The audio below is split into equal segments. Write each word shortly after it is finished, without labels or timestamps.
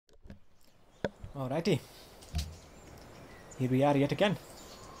Alrighty. Here we are yet again.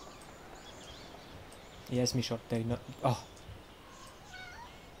 Yes, Mishor, they know. Oh.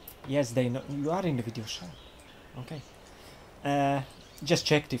 Yes, they know. You are in the video, sure. Okay. Just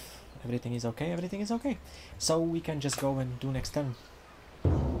checked if everything is okay. Everything is okay. So we can just go and do next turn.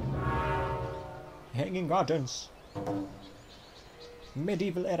 Hanging Gardens.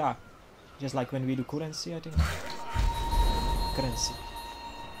 Medieval era. Just like when we do currency, I think. Currency.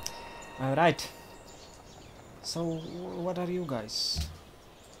 Alright. So, what are you guys?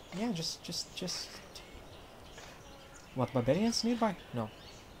 Yeah, just... What, barbarians nearby? No.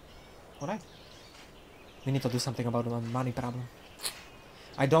 Alright. We need to do something about the money problem.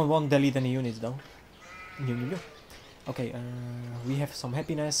 I don't want to delete any units though. Okay, we have some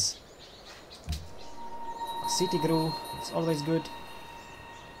happiness. A city grew, it's always good.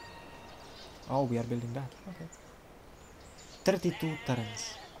 Oh, we are building that, okay. 32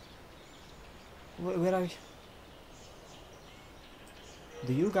 turns. Where are we?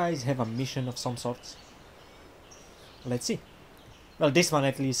 Do you guys have a mission of some sort? Let's see. Well, this one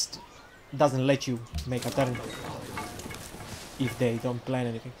at least doesn't let you make a turn if they don't plan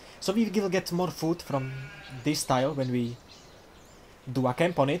anything. So we will get more food from this tile when we do a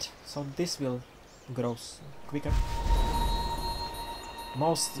camp on it. So this will grow quicker.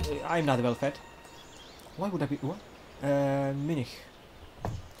 I'm not well fed. Why would I be... what? Munich.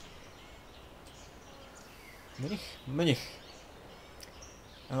 Munich.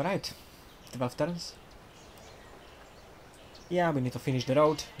 Alright. 12 turns. Yeah, we need to finish the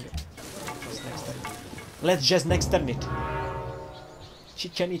road. Yeah. Next turn. Let's just next turn it.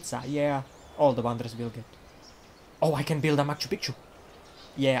 Chichen Itza, yeah. All the wonders will get. Oh, I can build a Machu Picchu.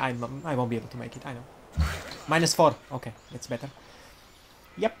 Yeah, I won't be able to make it, I know. -4. Okay, that's better.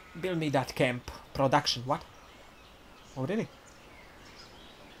 Yep, build me that camp. Production, what? Oh, really?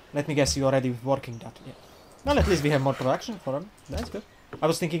 Let me guess, you're already working that. Yeah. Well, at least we have more production for them. That's good. I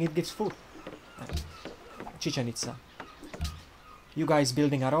was thinking it gives food. Chichen Itza. You guys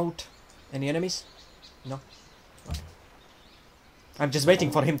building a road? Any enemies? No? Okay. I'm just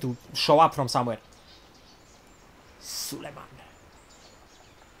waiting for him to show up from somewhere. Suleiman.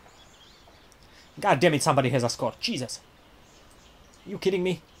 God damn it, somebody has a score. Jesus. You kidding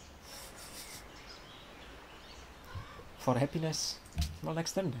me? For happiness? Well,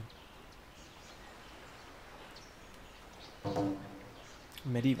 next turn then.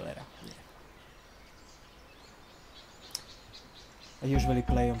 Medieval era. Yeah. I usually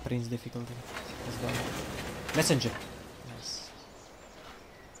play on Prince difficulty as well. Messenger. Nice.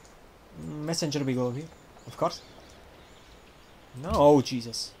 Messenger we go here, of course. No, oh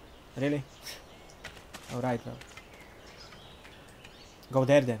Jesus. Really? Alright, well. Go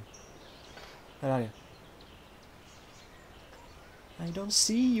there then. Where are you? I don't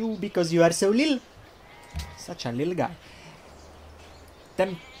see you because you are so little. Such a little guy.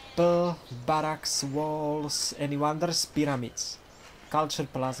 Temple, barracks, walls, any wonders? Pyramids. Culture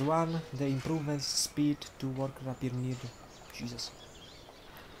 +1, the improvements, speed to work appear near the... Jesus.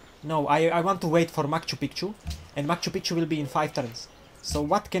 No, I want to wait for Machu Picchu, and Machu Picchu will be in 5 turns. So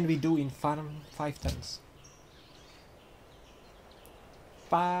what can we do in 5 turns?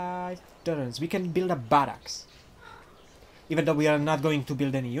 5 turns. We can build a barracks. Even though we are not going to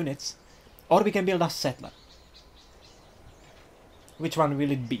build any units. Or we can build a settler. Which one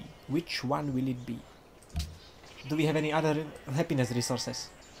will it be? Which one will it be? Do we have any other happiness resources?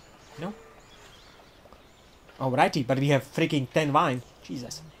 No? Alrighty, but we have freaking 10 wine.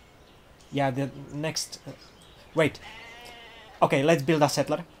 Jesus. Yeah, the next... wait. Okay, let's build a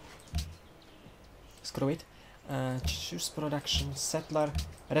settler. Screw it. Choose production, settler,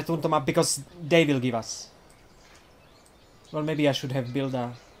 return to map, because they will give us. Well, maybe I should have built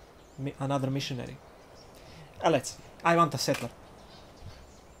another missionary. Let's. I want a settler.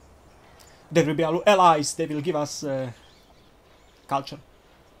 There will be allies, they will give us culture.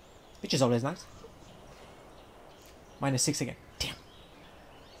 Which is always nice. -6 again. Damn.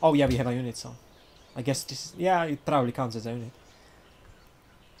 Oh yeah, we have a unit, so... I guess this... yeah, it probably counts as a unit.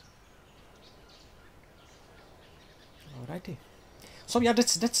 Alrighty. So yeah,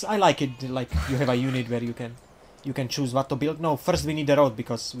 that's I like it, like you have a unit where you can choose what to build. No, first we need a road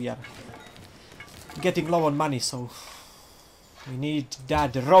because we are getting low on money, so... we need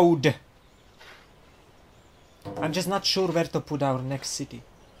that road. I'm just not sure where to put our next city.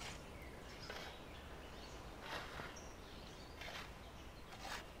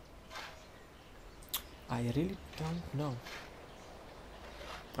 I really don't know.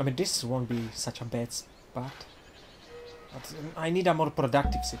 I mean, this won't be such a bad spot. But I need a more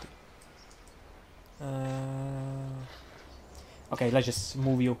productive city. Okay, let's just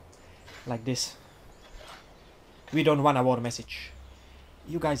move you like this. We don't want a war message.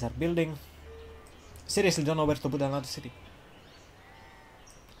 You guys are building. Seriously, don't know where to put another city.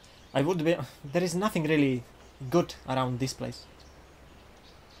 I would be... There is nothing really good around this place.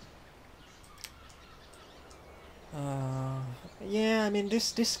 Yeah, I mean,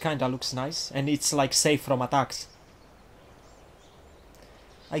 this kinda looks nice. And it's like safe from attacks.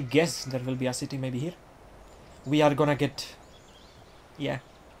 I guess there will be a city maybe here. We are gonna get... Yeah.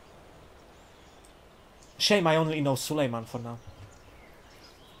 Shame I only know Suleiman for now.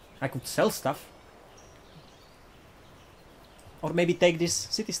 I could sell stuff. Or maybe take this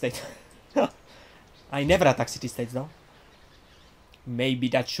city-state. I never attack city-states though. Maybe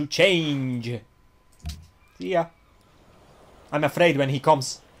that should change. Yeah. I'm afraid when he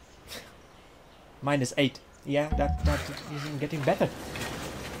comes. -8. Yeah, that isn't getting better.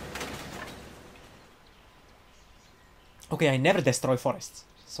 Okay, I never destroy forests.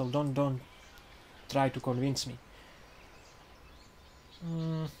 So don't try to convince me.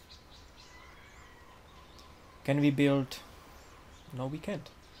 Can we build... No, we can't.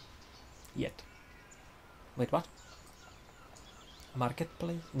 Yet. Wait, what?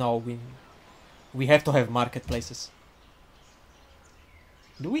 Marketplace? No, we have to have marketplaces.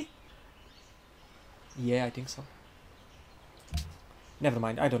 Do we? Yeah, I think so. Never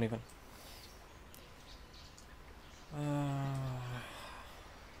mind, I don't even.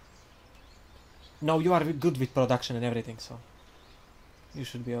 No, you are good with production and everything, so you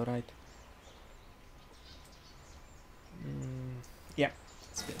should be alright. Yeah,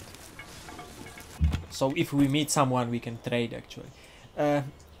 it's good. So if we meet someone, we can trade actually.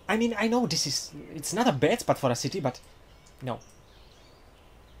 I mean, I know it's not a bad spot for a city, but no.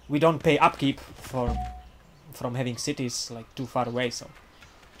 We don't pay upkeep from having cities like too far away, so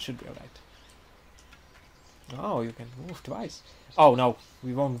should be alright. Oh, you can move twice. Oh no,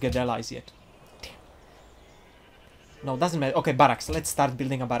 we won't get allies yet. Damn. No, doesn't matter. Okay, barracks. Let's start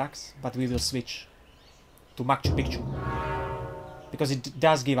building a barracks, but we will switch to Machu Picchu because it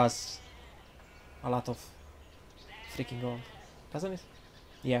does give us a lot of freaking gold, doesn't it?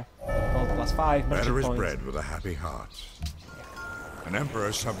 Yeah, gold +5. Better is bred with a happy heart. An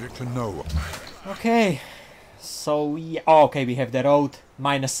emperor subject to no one. Okay, so yeah. Oh, okay, we have the road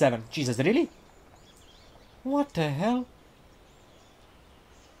 -7. Jesus, really? What the hell?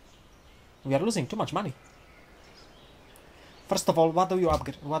 We are losing too much money. First of all, what do you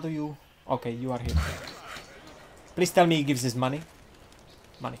upgrade? What do you... Okay, you are here. Please tell me he gives us money.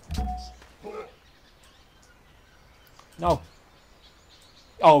 Money. No.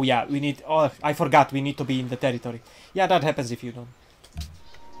 Oh yeah, we need... Oh, I forgot, we need to be in the territory. Yeah, that happens if you don't.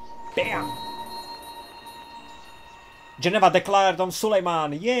 Bam! Geneva declared on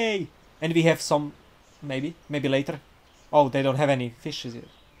Suleiman, yay! And we have some... Maybe later. Oh, they don't have any fishes here.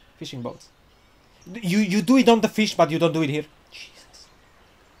 Fishing boats. You do it on the fish, but you don't do it here. Jesus.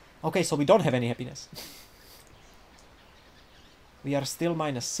 Okay, so we don't have any happiness. We are still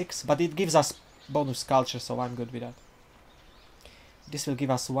 -6, but it gives us bonus culture, so I'm good with that. This will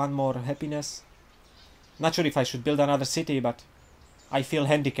give us 1 more happiness. Not sure if I should build another city, but I feel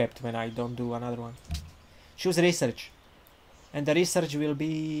handicapped when I don't do another one. Choose research. And the research will be...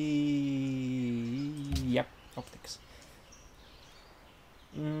 Yep, optics.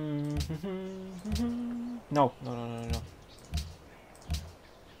 No.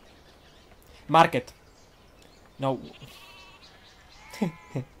 Market. No.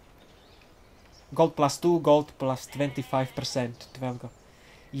 Gold +2, gold +25%. 12 gold.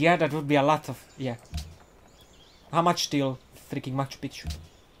 Yeah, that would be a lot of... Yeah. How much till freaking Machu Picchu?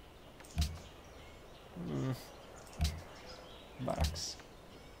 Barracks.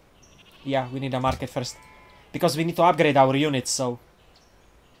 Yeah, we need a market first. Because we need to upgrade our units, so...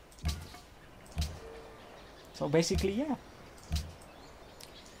 So basically, yeah.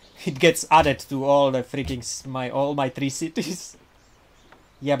 It gets added to all the freaking... all my 3 cities.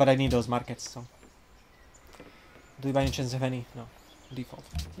 Yeah, but I need those markets, so... Do you by any chance have any? No. Default.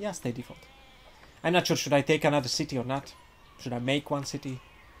 Yeah, stay default. I'm not sure, should I take another city or not? Should I make one city?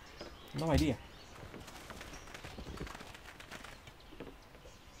 No idea.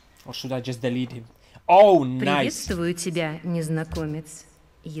 Or should I just delete him? Oh, nice! Приветствую тебя, незнакомец.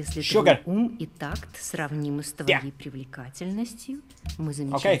 Если твой ум и такт сравнимы с твоей привлекательностью, мы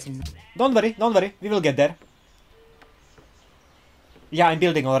замечательно. Okay. Don't worry, we will get there. Yeah, I'm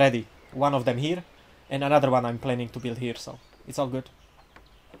building already. One of them here, and another one I'm planning to build here, so it's all good.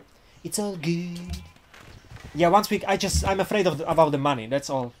 It's all good. Yeah, once we... I'm afraid about the money, that's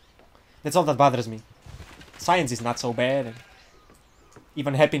all. That's all that bothers me. Science is not so bad, and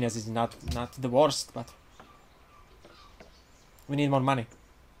even happiness is not the worst, but... We need more money.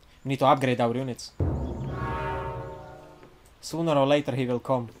 We need to upgrade our units. Sooner or later he will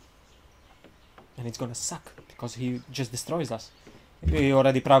come. And it's gonna suck, because he just destroys us. He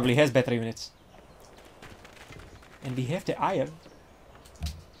already probably has better units. And we have the iron.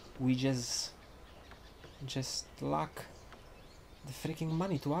 We just lack the freaking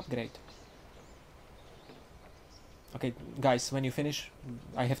money to upgrade. Okay, guys, when you finish,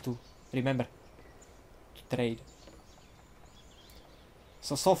 I have to remember to trade.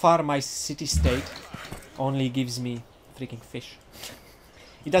 So far my city-state only gives me freaking fish.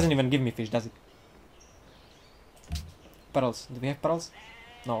 It doesn't even give me fish, does it? Pearls. Do we have pearls?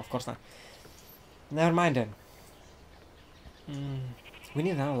 No, of course not. Never mind then. We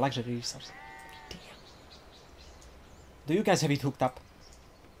need another luxury resource. Damn. Do you guys have it hooked up?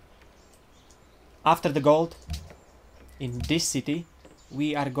 After the gold, in this city,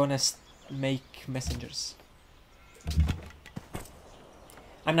 we are gonna make messengers.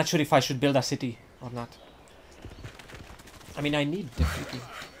 I'm not sure if I should build a city or not. I mean, I need the freaking...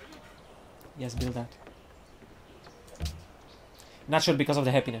 Yes, build that. Not sure because of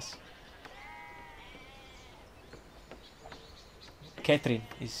the happiness. Catherine,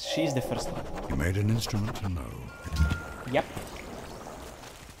 she's the first one. You made an instrument to know. Yep.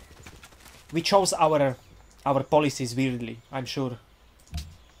 We chose our policies weirdly. I'm sure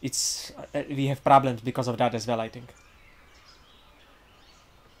it's we have problems because of that as well, I think.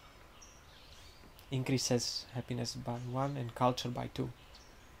 Increases happiness by 1 and culture by 2.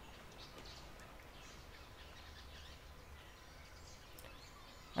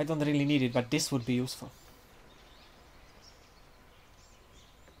 I don't really need it, but this would be useful.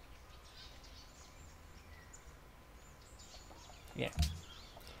 Yeah.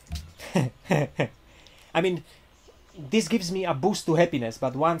 I mean, this gives me a boost to happiness,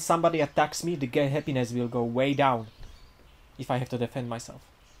 but once somebody attacks me, the happiness will go way down if I have to defend myself.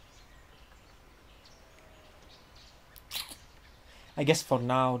 I guess for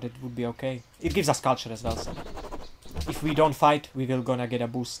now that would be okay. It gives us culture as well, so if we don't fight, we will gonna get a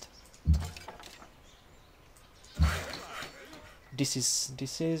boost. This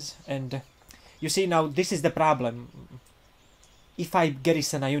is, and you see now, this is the problem. If I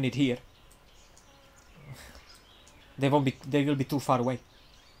garrison a unit here, they will be too far away.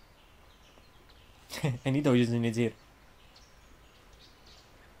 I need those units here.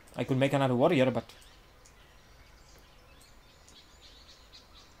 I could make another warrior, but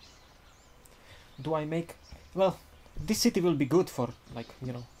do I make... Well, this city will be good for, like,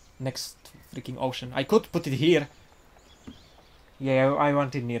 you know, next freaking ocean. I could put it here. Yeah, I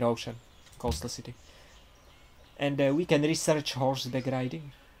want it near ocean. Coastal city. And we can research horseback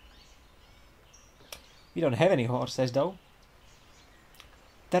riding. We don't have any horses, though.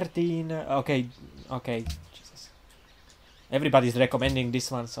 13... okay, Jesus. Everybody's recommending this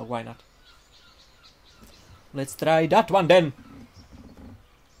one, so why not? Let's try that one, then!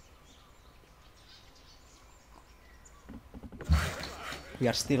 We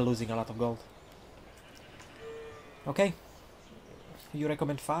are still losing a lot of gold. Okay. You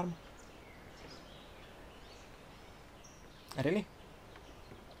recommend farm? Really?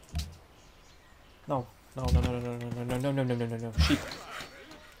 No. No. Sheep.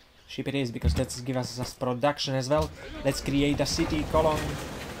 Sheep it is, because that's give us production as well. Let's create a city, colon.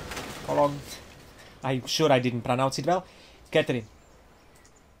 I'm sure I didn't pronounce it well. Catherine.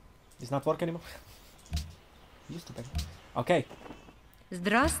 Does not work anymore? Used to be. Okay.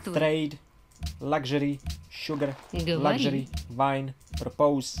 Здравствуй. Trade, luxury, sugar, luxury, wine,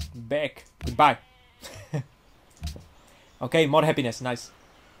 propose, back, goodbye. Okay, more happiness, nice.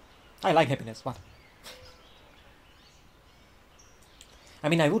 I like happiness, what? I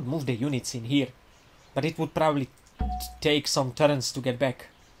mean, I would move the units in here, but it would probably take some turns to get back.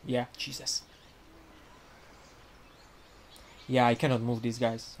 Yeah, Jesus. Yeah, I cannot move these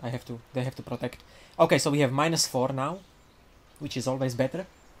guys. They have to protect. Okay, so we have -4 now, which is always better.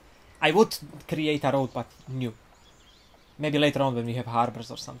 I would create a road, but new. Maybe later on when we have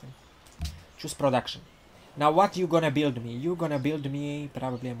harbors or something. Choose production. Now what you gonna build me? You gonna build me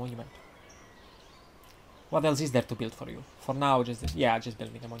probably a monument. What else is there to build for you? For now, just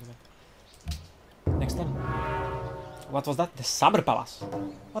build me the monument. Next one. What was that? The Summer Palace.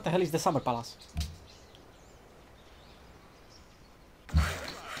 What the hell is the Summer Palace?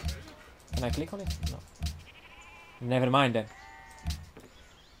 Can I click on it? No. Never mind then.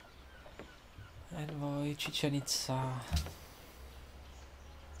 Envoy, Chichen-Itza.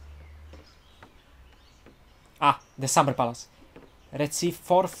 Ah, the Summer Palace. Receive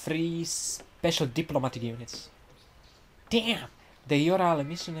 4 free special diplomatic units. Damn! The Yoral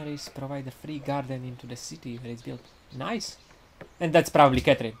missionaries provide a free garden into the city where it's built. Nice! And that's probably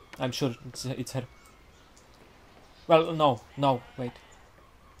Catherine. I'm sure it's her. Well, no, wait.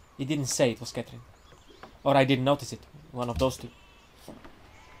 It didn't say it was Catherine. Or I didn't notice it. One of those two.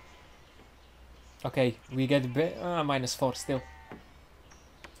 Okay, we get -4 still.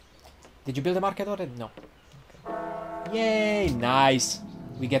 Did you build a market already? No. Okay. Yay, nice.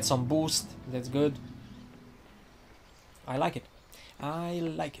 We get some boost. That's good. I like it. I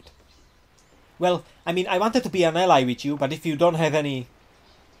like it. Well, I mean, I wanted to be an ally with you, but if you don't have any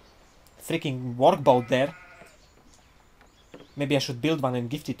freaking workboat there, maybe I should build one and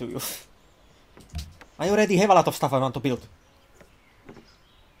gift it to you. I already have a lot of stuff I want to build.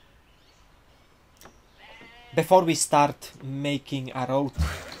 Before we start making a road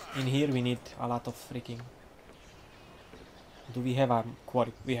in here, we need a lot of freaking... Do we have a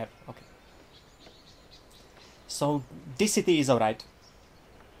quarry? We have, okay. So, this city is alright.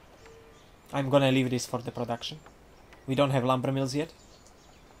 I'm gonna leave this for the production. We don't have lumber mills yet,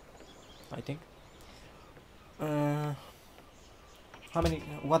 I think. How many...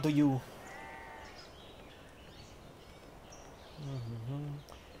 What do you...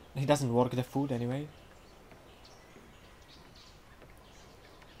 He doesn't work the food anyway.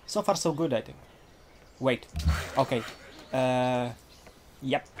 So far so good, I think. Wait. Okay.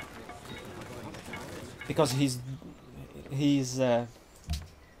 Yep. Because he's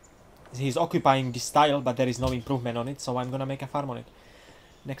occupying this tile, but there is no improvement on it, so I'm gonna make a farm on it.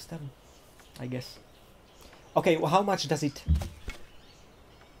 Next turn, I guess. Okay, well, how much does it...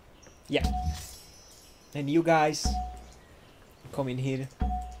 Yeah. And you guys come in here.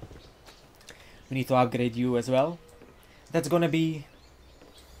 We need to upgrade you as well. That's gonna be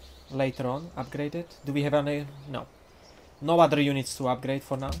later on upgraded. Do we have any? No. No other units to upgrade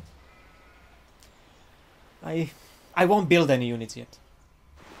for now. I won't build any units yet.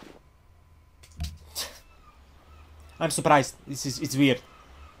 I'm surprised. It's weird.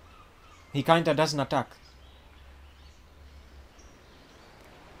 He kinda doesn't attack.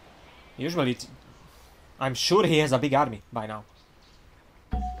 Usually I'm sure he has a big army by now.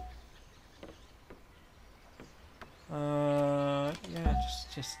 Yeah,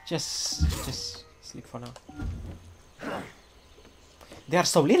 just sleep for now. They are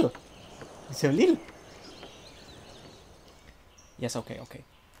so little. So little. Yes, okay.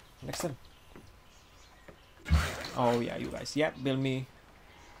 Next turn. Oh yeah, you guys. Yeah, build me.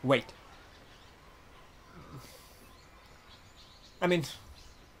 Wait. I mean,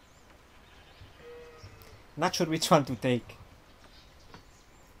 not sure which one to take.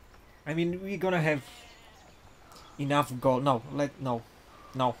 I mean, we're gonna have enough gold.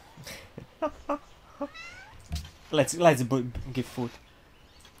 No. let's give food.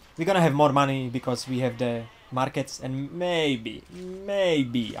 We're gonna have more money because we have the markets and maybe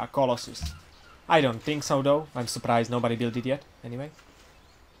a Colossus. I don't think so though. I'm surprised nobody built it yet. Anyway,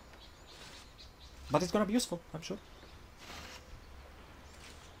 but it's gonna be useful, I'm sure.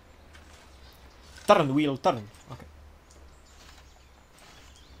 Turn, wheel, turn. Okay.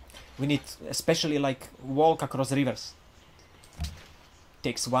 We need especially like walk across rivers.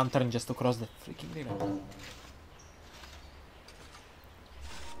 Takes one turn just to cross the freaking river.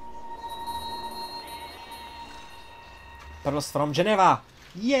 Pearls from Geneva!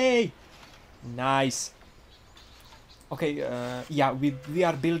 Yay! Nice. Okay, yeah, we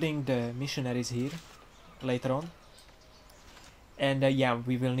are building the missionaries here later on. And yeah,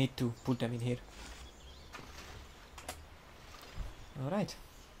 we will need to put them in here. Alright.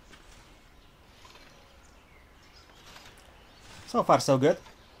 So far so good.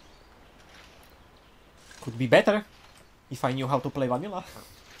 Could be better if I knew how to play vanilla.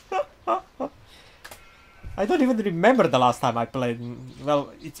 I don't even remember the last time I played.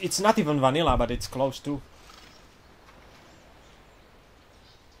 Well, it's not even vanilla, but it's close to.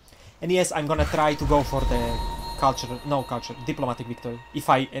 And yes, I'm gonna try to go for the diplomatic victory, if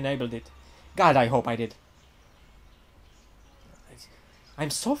I enabled it. God, I hope I did. I'm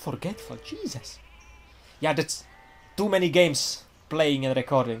so forgetful, Jesus. Yeah, that's too many games playing and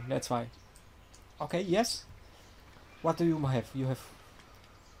recording, that's why. Okay, yes. What do you have? You have...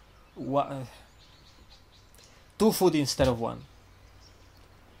 What? 2 food instead of 1.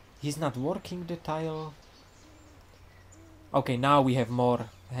 He's not working the tile. Okay, now we have more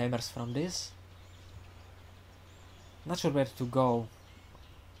hammers from this. Not sure where to go.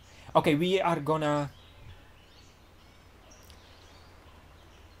 Okay, we are gonna...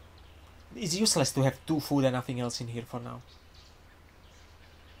 It's useless to have 2 food and nothing else in here for now.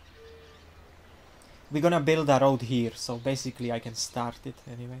 We're gonna build a road here, so basically I can start it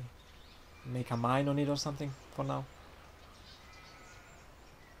anyway. Make a mine on it or something for now.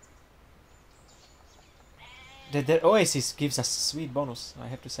 The oasis gives us sweet bonus, I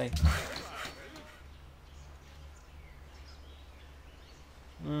have to say.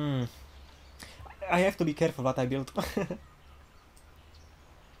 I have to be careful what I build.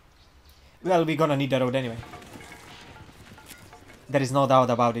 Well, we're gonna need the road anyway. There is no doubt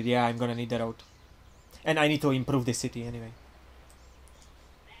about it. Yeah, I'm gonna need the road. And I need to improve the city anyway.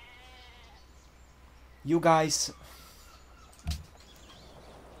 You guys...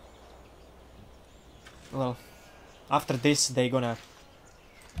 Well, after this they gonna...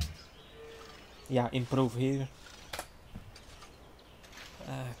 Yeah, improve here.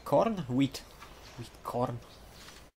 Corn? Wheat. Corn.